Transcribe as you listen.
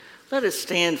Let us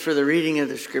stand for the reading of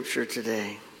the scripture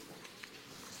today.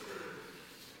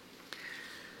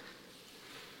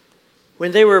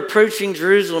 When they were approaching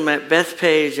Jerusalem at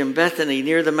Bethphage and Bethany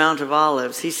near the Mount of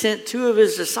Olives, he sent two of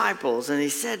his disciples, and he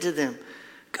said to them,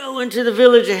 "Go into the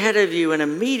village ahead of you, and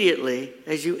immediately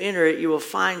as you enter it, you will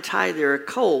find tied there a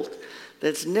colt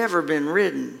that's never been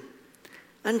ridden.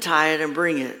 Untie it and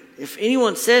bring it. If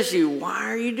anyone says to you, 'Why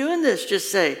are you doing this?'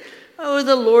 just say, 'Oh,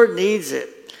 the Lord needs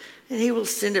it,' and he will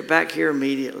send it back here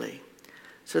immediately."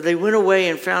 So they went away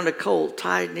and found a colt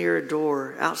tied near a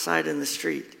door outside in the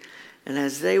street. And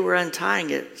as they were untying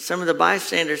it, some of the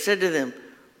bystanders said to them,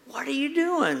 "What are you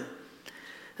doing,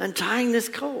 untying this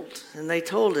colt?" And they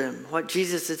told him what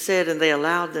Jesus had said, and they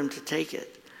allowed them to take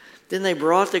it. Then they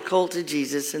brought the colt to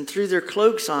Jesus and threw their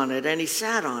cloaks on it, and he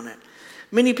sat on it.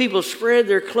 Many people spread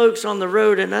their cloaks on the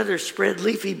road, and others spread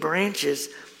leafy branches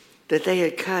that they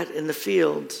had cut in the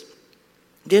fields.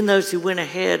 Then those who went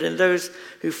ahead and those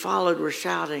who followed were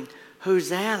shouting,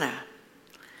 "Hosanna!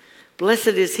 Blessed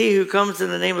is he who comes in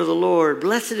the name of the Lord.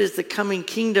 Blessed is the coming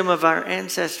kingdom of our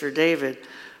ancestor David.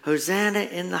 Hosanna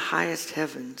in the highest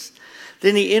heavens."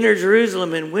 Then he entered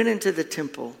Jerusalem and went into the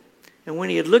temple. And when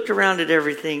he had looked around at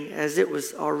everything, as it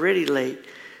was already late,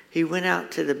 he went out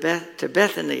to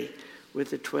Bethany with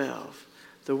the 12.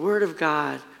 The word of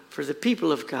God for the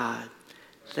people of God.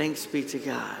 Thanks be to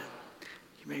God.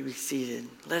 You may be seated.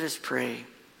 Let us pray.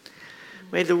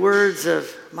 May the words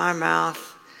of my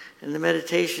mouth and the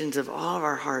meditations of all of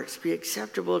our hearts be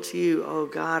acceptable to you, O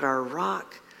God, our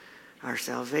rock, our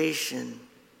salvation,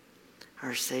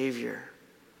 our Savior.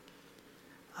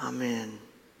 Amen.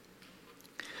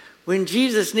 When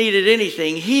Jesus needed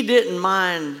anything, he didn't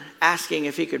mind asking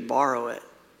if he could borrow it.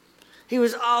 He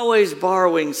was always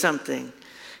borrowing something.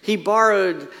 He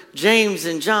borrowed James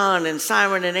and John and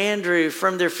Simon and Andrew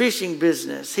from their fishing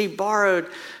business. He borrowed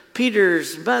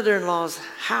Peter's mother-in-law's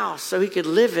house so he could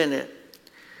live in it.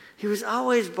 He was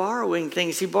always borrowing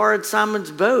things. He borrowed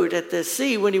Simon's boat at the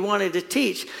sea when he wanted to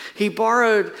teach. He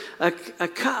borrowed a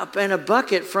cup and a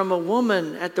bucket from a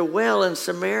woman at the well in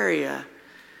Samaria.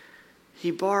 He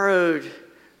borrowed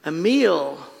a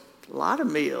meal, a lot of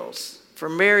meals,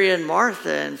 from Mary and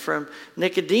Martha and from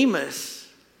Nicodemus.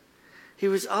 He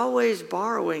was always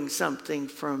borrowing something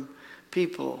from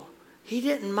people. He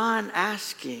didn't mind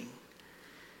asking.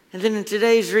 And then in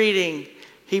today's reading,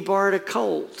 he borrowed a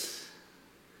colt.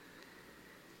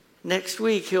 Next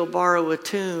week, he'll borrow a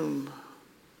tomb.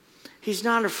 He's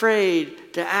not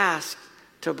afraid to ask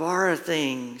to borrow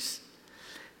things.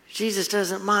 Jesus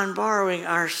doesn't mind borrowing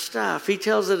our stuff. He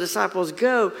tells the disciples,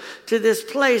 "Go to this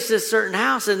place, this certain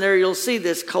house, and there you'll see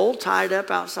this colt tied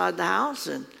up outside the house,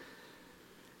 and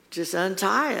just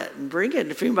untie it and bring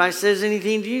it. If anybody says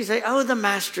anything to you, say, 'Oh, the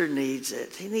master needs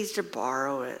it. He needs to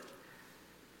borrow it.'"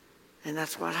 And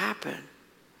that's what happened.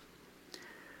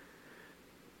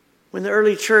 When the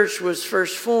early church was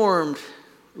first formed,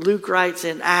 Luke writes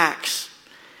in Acts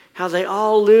how they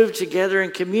all lived together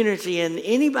in community, and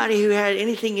anybody who had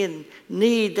anything in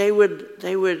need, they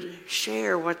would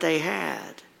share what they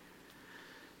had.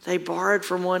 They borrowed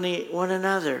from one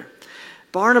another.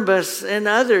 Barnabas and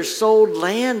others sold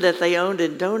land that they owned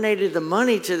and donated the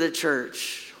money to the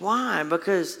church. Why?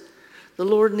 Because the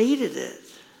Lord needed it.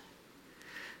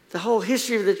 The whole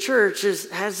history of the church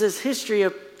has this history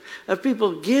of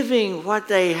people giving what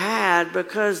they had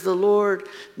because the Lord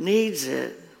needs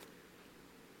it.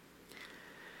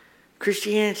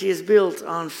 Christianity is built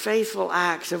on faithful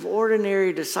acts of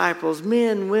ordinary disciples,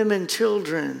 men, women,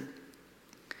 children,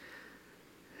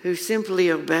 who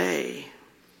simply obey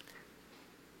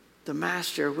the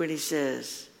master when he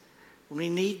says, "We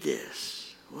need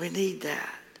this, we need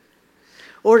that."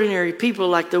 Ordinary people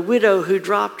like the widow who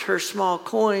dropped her small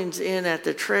coins in at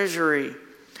the treasury,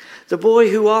 the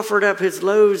boy who offered up his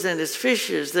loaves and his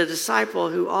fishes, the disciple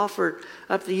who offered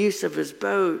up the use of his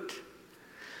boat,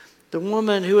 the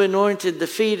woman who anointed the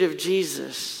feet of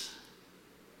Jesus.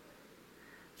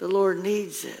 The Lord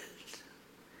needs it.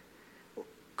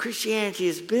 Christianity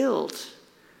is built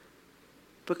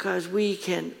because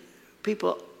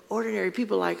ordinary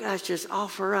people like us just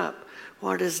offer up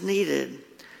what is needed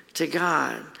to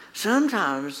God.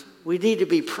 Sometimes we need to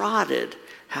be prodded,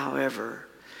 however.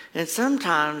 And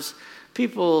sometimes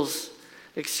people's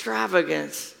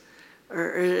extravagance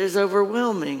is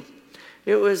overwhelming.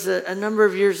 It was a number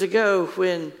of years ago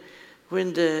when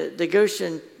the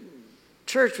Goshen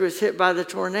church was hit by the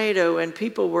tornado and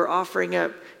people were offering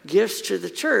up gifts to the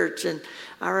church. And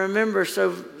I remember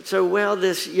so well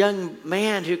this young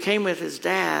man who came with his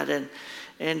dad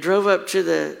and drove up to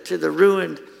the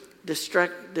ruined the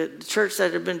church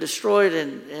that had been destroyed,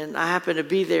 and I happened to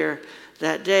be there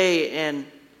that day, and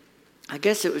I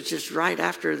guess it was just right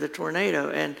after the tornado.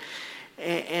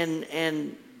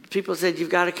 And people said, you've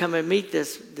got to come and meet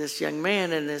this young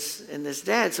man and this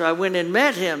dad. So I went and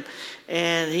met him,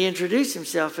 and he introduced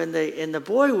himself. And the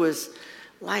boy was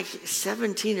like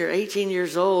 17 or 18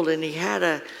 years old, and he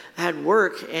had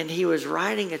work, and he was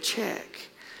writing a check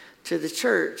to the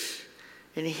church,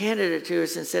 and he handed it to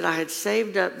us and said, I had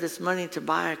saved up this money to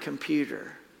buy a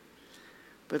computer,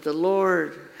 but the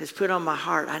Lord has put on my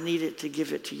heart, I needed to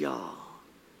give it to y'all.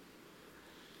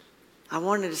 I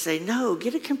wanted to say, no,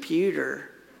 get a computer.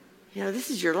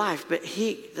 This is your life. But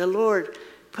the Lord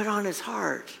put on his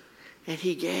heart, and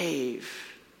he gave.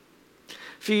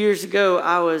 A few years ago,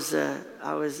 I was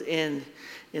in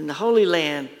the Holy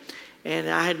Land, and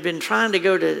I had been trying to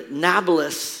go to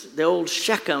Nablus, the old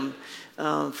Shechem,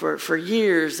 for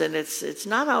years, and it's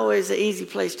not always an easy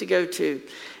place to go to.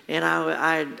 And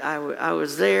I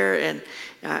was there, and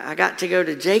I got to go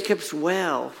to Jacob's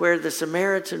Well, where the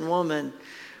Samaritan woman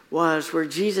was, where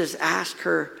Jesus asked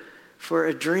her for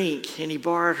a drink, and he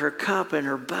borrowed her cup and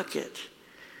her bucket.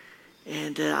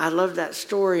 And I love that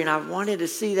story, and I wanted to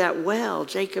see that well,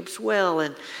 Jacob's Well.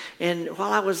 And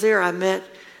while I was there, I met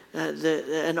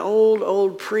an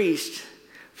old priest,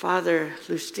 Father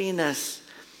Lustinus.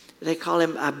 They call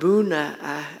him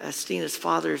Abuna. Stina's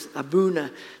father's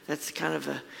Abuna. That's kind of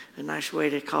a nice way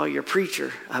to call your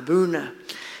preacher, Abuna.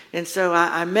 And so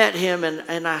I met him,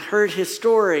 and I heard his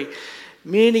story.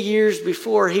 Many years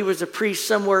before, he was a priest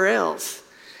somewhere else.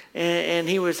 And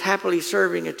he was happily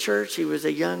serving a church. He was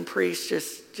a young priest,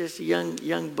 just a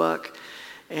young buck.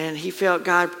 And he felt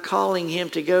God calling him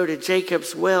to go to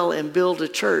Jacob's Well and build a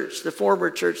church. The former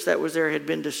church that was there had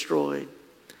been destroyed.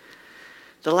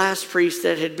 The last priest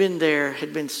that had been there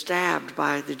had been stabbed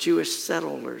by the Jewish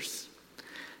settlers.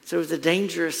 So it was a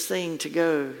dangerous thing to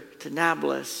go to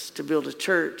Nablus to build a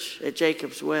church at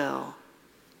Jacob's Well.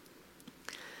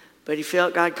 But he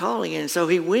felt God calling, and so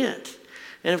he went.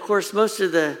 And of course, most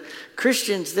of the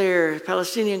Christians there,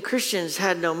 Palestinian Christians,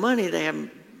 had no money. They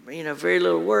had, very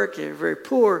little work. They were very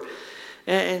poor.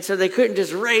 And so they couldn't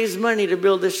just raise money to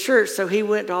build this church. So he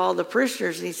went to all the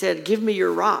parishioners and he said, give me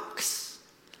your rocks.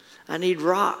 I need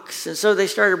rocks. And so they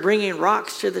started bringing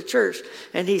rocks to the church.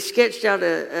 And he sketched out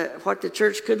what the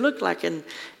church could look like. And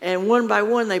one by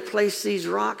one, they placed these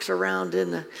rocks around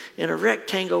in a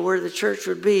rectangle where the church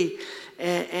would be.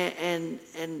 And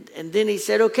then he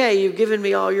said, okay, you've given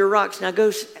me all your rocks. Now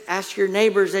go ask your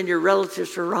neighbors and your relatives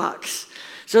for rocks.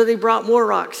 So they brought more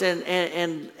rocks,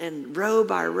 and row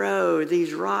by row,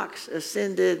 these rocks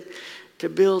ascended to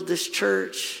build this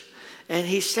church. And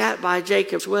he sat by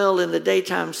Jacob's Well in the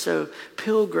daytime, so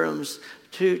pilgrims,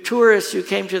 tourists who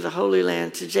came to the Holy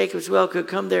Land, to Jacob's Well, could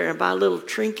come there and buy little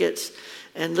trinkets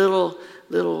and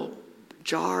little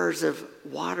jars of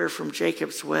water from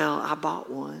Jacob's Well. I bought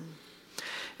one.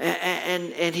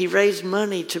 And he raised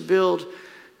money to build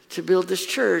this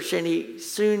church. And he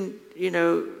soon,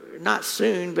 not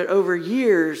soon, but over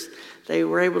years, they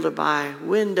were able to buy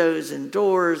windows and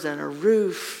doors and a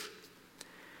roof.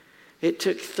 It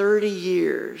took 30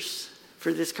 years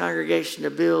for this congregation to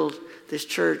build this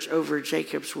church over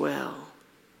Jacob's Well.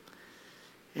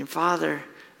 And Father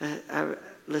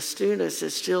Lustinus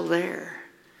is still there.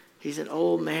 He's an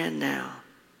old man now.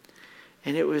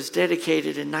 And it was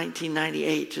dedicated in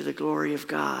 1998 to the glory of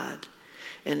God.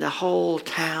 And the whole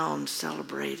town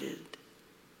celebrated.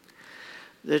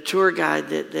 The tour guide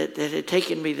that had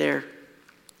taken me there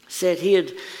said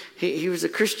he was a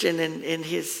Christian, and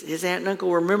his aunt and uncle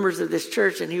were members of this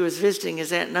church, and he was visiting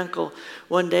his aunt and uncle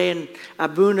one day, and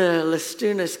Abuna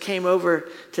Lustinus came over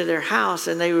to their house,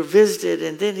 and they were visited,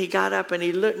 and then he got up and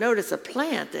he noticed a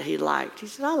plant that he liked. He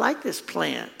said, I like this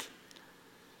plant.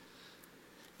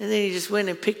 And then he just went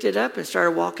and picked it up and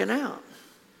started walking out.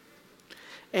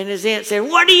 And his aunt said,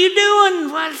 what are you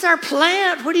doing? What's our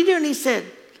plant? What are you doing? He said,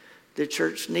 the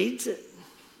church needs it.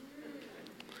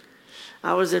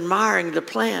 I was admiring the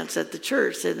plants at the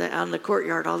church and out in the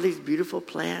courtyard, all these beautiful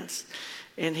plants.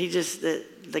 And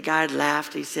the guy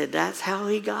laughed. He said, that's how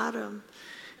he got them.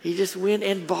 He just went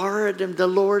and borrowed them. The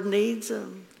Lord needs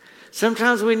them.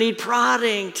 Sometimes we need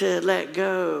prodding to let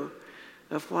go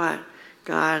of what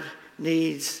God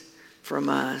needs from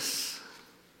us.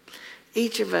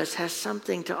 Each of us has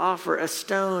something to offer, a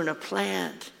stone, a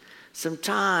plant, some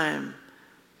time.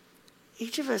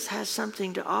 Each of us has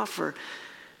something to offer.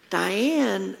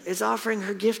 Diane is offering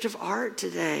her gift of art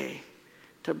today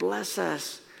to bless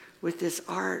us with this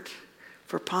art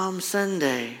for Palm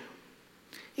Sunday.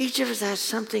 Each of us has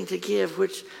something to give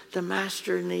which the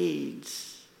Master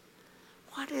needs.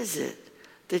 What is it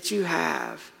that you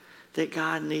have that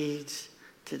God needs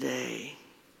today?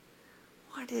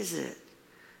 What is it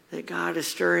that God is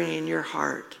stirring in your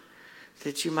heart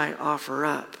that you might offer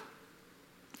up.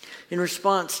 In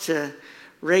response to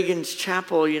Reagan's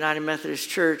Chapel United Methodist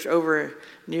Church over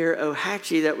near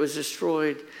Ohatchee that was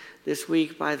destroyed this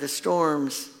week by the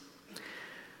storms,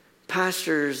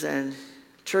 pastors and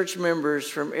church members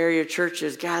from area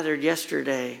churches gathered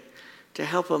yesterday to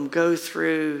help them go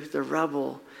through the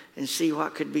rubble and see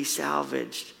what could be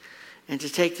salvaged, and to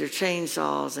take their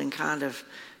chainsaws and kind of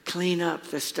clean up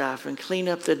the stuff and clean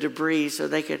up the debris so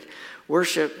they could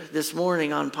worship this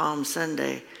morning on Palm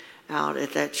Sunday out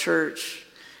at that church.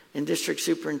 And District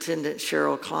Superintendent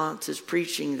Cheryl Klontz is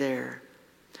preaching there.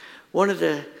 One of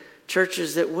the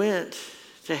churches that went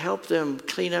to help them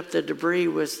clean up the debris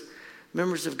was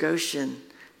members of Goshen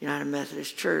United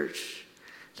Methodist Church.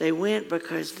 They went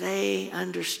because they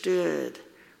understood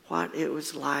what it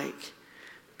was like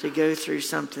to go through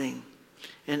something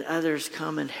and others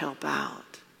come and help out.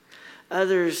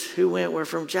 Others who went were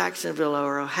from Jacksonville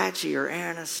or Ohatchee or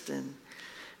Anniston.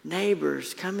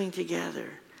 Neighbors coming together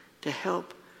to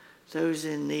help those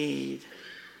in need.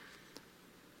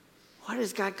 What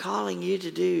is God calling you to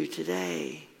do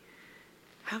today?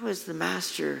 How is the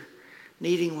Master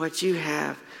needing what you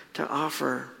have to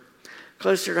offer?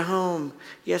 Closer to home,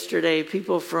 yesterday,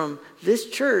 people from this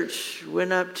church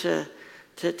went up to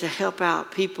help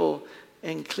out people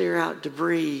and clear out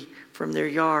debris from their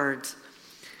yards.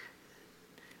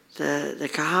 The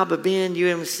Cahaba Bend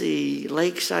UMC,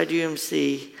 Lakeside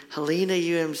UMC, Helena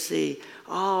UMC,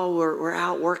 all were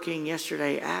out working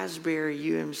yesterday. Asbury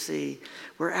UMC,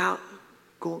 we're out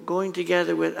going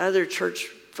together with other church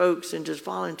folks and just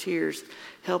volunteers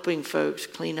helping folks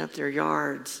clean up their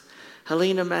yards.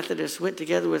 Helena Methodist went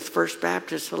together with First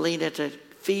Baptist Helena to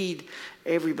feed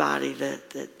everybody,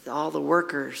 that all the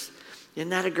workers. Isn't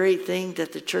that a great thing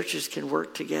that the churches can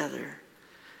work together?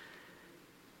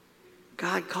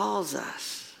 God calls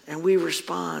us and we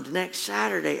respond. Next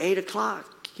Saturday, 8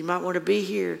 o'clock, you might want to be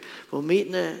here. We'll meet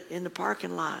in the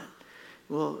parking lot.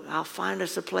 I'll find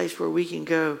us a place where we can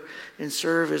go and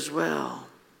serve as well.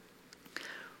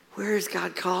 Where is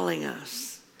God calling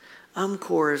us?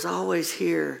 UMCOR is always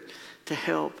here to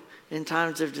help in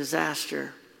times of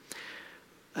disaster.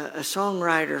 A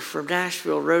songwriter from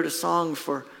Nashville wrote a song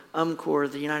for UMCOR,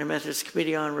 the United Methodist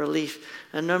Committee on Relief,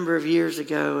 a number of years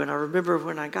ago. And I remember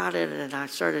when I got it and I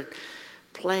started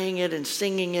playing it and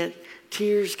singing it,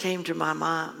 tears came to my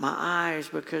eyes,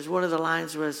 because one of the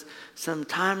lines was,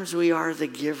 sometimes we are the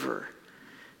giver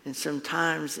and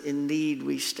sometimes in need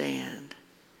we stand.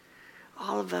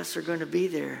 All of us are going to be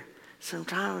there.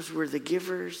 Sometimes we're the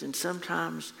givers and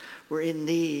sometimes we're in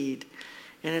need.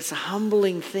 And it's a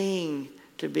humbling thing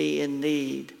to be in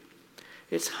need.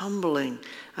 It's humbling.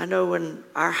 I know when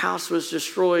our house was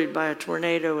destroyed by a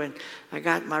tornado and I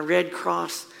got my Red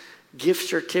Cross gift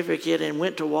certificate and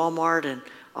went to Walmart, and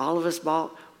all of us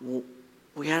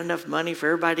we had enough money for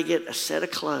everybody to get a set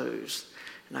of clothes.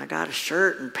 And I got a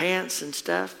shirt and pants and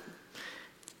stuff.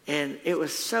 And it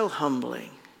was so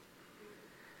humbling.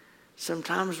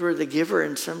 Sometimes we're the giver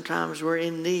and sometimes we're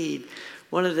in need.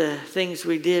 One of the things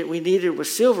we needed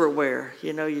was silverware.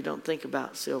 You know, you don't think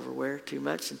about silverware too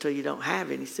much until you don't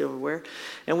have any silverware.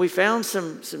 And we found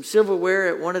some silverware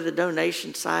at one of the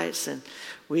donation sites, and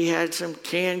we had some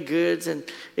canned goods, and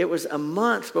it was a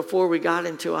month before we got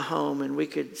into a home and we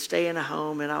could stay in a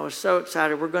home. And I was so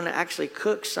excited. We're going to actually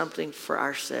cook something for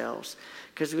ourselves,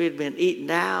 because we had been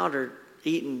eating out or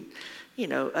eating,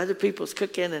 other people's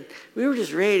cooking. And we were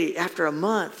just ready after a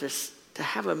month to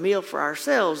have a meal for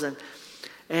ourselves. And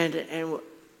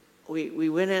we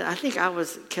went in. I think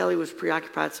Kelly was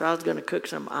preoccupied, so I was going to cook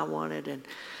something I wanted. And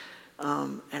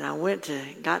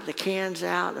I got the cans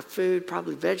out of food,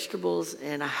 probably vegetables,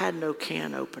 and I had no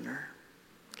can opener.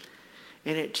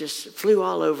 And it just flew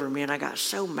all over me, and I got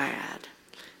so mad.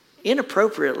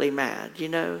 Inappropriately mad, you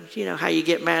know how you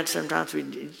get mad sometimes.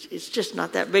 It's just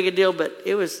not that big a deal, but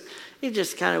it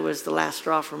just kind of was the last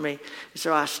straw for me.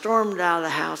 So I stormed out of the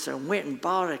house and went and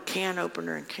bought a can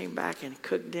opener and came back and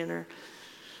cooked dinner.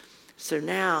 So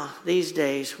now, these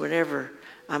days, whenever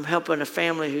I'm helping a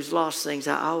family who's lost things,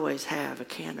 I always have a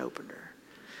can opener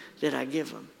that I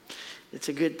give them. It's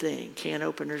a good thing. Can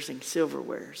openers and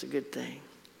silverware is a good thing.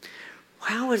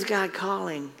 How is God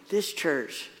calling this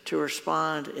church to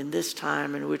respond in this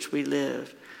time in which we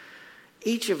live?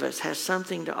 Each of us has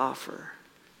something to offer.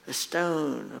 A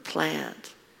stone, a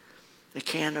plant, a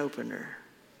can opener,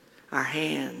 our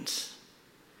hands,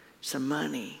 some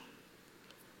money.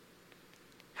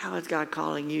 How is God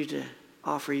calling you to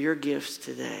offer your gifts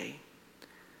today?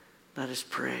 Let us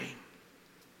pray.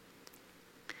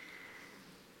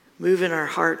 Move in our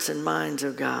hearts and minds,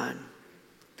 O God,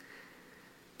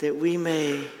 that we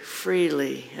may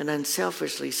freely and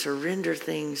unselfishly surrender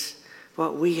things,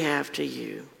 what we have, to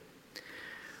you,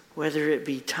 whether it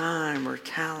be time or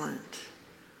talent,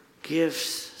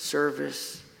 gifts,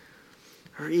 service,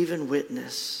 or even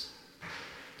witness.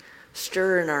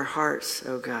 Stir in our hearts,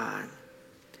 O God,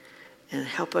 and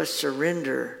help us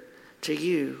surrender to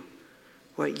you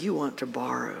what you want to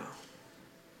borrow,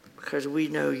 because we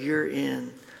know you're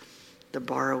in the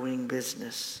borrowing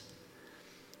business.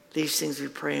 These things we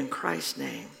pray in Christ's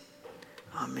name.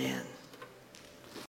 Amen.